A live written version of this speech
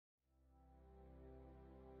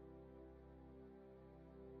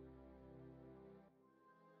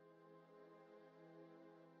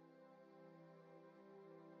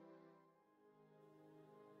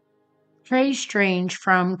Kray Strange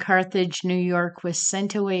from Carthage, New York, was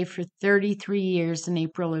sent away for 33 years in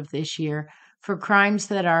April of this year for crimes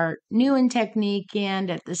that are new in technique and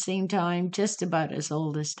at the same time just about as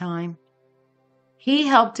old as time. He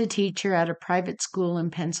helped a teacher at a private school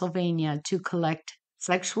in Pennsylvania to collect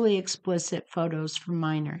sexually explicit photos from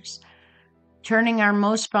minors, turning our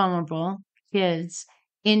most vulnerable kids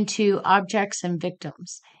into objects and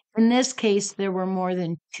victims. In this case, there were more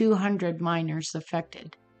than 200 minors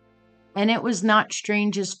affected. And it was not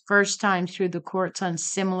Strange's first time through the courts on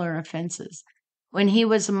similar offenses. When he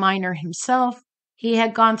was a minor himself, he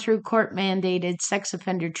had gone through court-mandated sex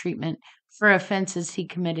offender treatment for offenses he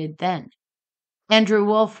committed then. Andrew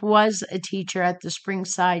Wolf was a teacher at the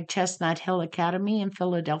Springside Chestnut Hill Academy in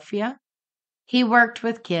Philadelphia. He worked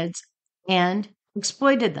with kids and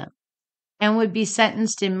exploited them and would be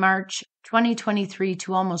sentenced in March 2023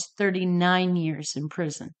 to almost 39 years in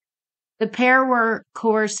prison. The pair were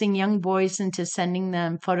coercing young boys into sending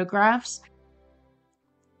them photographs.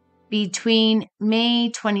 Between May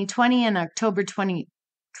 2020 and October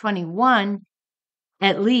 2021,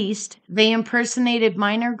 at least, they impersonated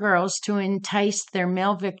minor girls to entice their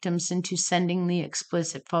male victims into sending the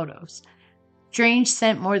explicit photos. Strange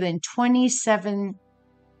sent more than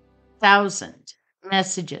 27,000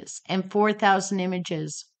 messages and 4,000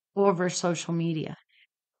 images over social media.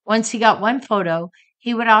 Once he got one photo,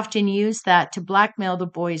 he would often use that to blackmail the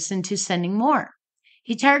boys into sending more.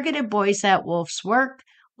 He targeted boys at Wolf's work.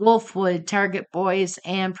 Wolf would target boys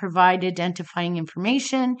and provide identifying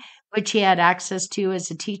information, which he had access to as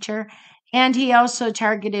a teacher, and he also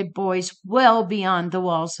targeted boys well beyond the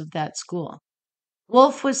walls of that school.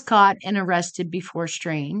 Wolf was caught and arrested before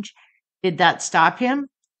Strange. Did that stop him?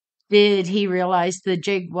 Did he realize the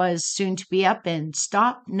jig was soon to be up and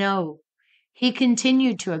stop? No. He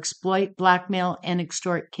continued to exploit, blackmail, and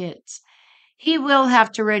extort kids. He will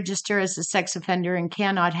have to register as a sex offender and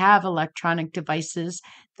cannot have electronic devices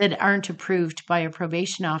that aren't approved by a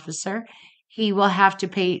probation officer. He will have to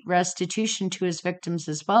pay restitution to his victims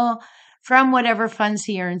as well from whatever funds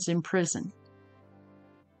he earns in prison.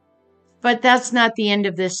 But that's not the end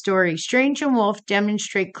of this story. Strange and Wolf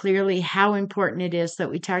demonstrate clearly how important it is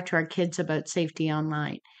that we talk to our kids about safety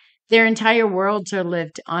online. Their entire worlds are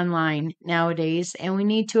lived online nowadays, and we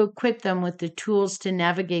need to equip them with the tools to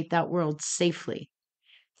navigate that world safely.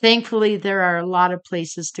 Thankfully, there are a lot of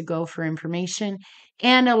places to go for information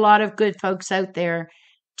and a lot of good folks out there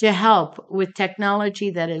to help with technology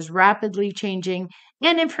that is rapidly changing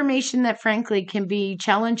and information that, frankly, can be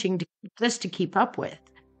challenging just to keep up with.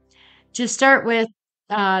 To start with,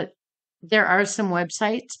 there are some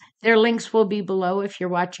websites. Their links will be below if you're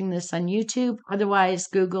watching this on YouTube. Otherwise,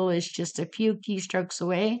 Google is just a few keystrokes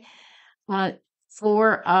away.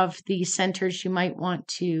 4 of the centers you might want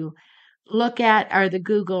to look at are the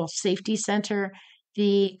Google Safety Center.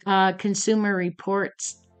 The Consumer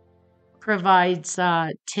Reports provides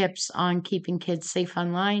tips on keeping kids safe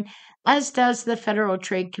online, as does the Federal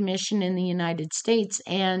Trade Commission in the United States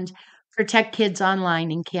and Protect Kids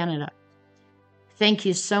Online in Canada. Thank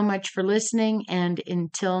you so much for listening, and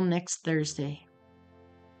until next Thursday.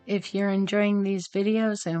 If you're enjoying these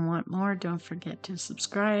videos and want more, don't forget to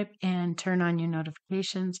subscribe and turn on your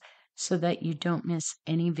notifications so that you don't miss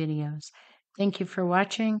any videos. Thank you for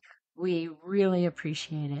watching. We really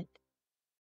appreciate it.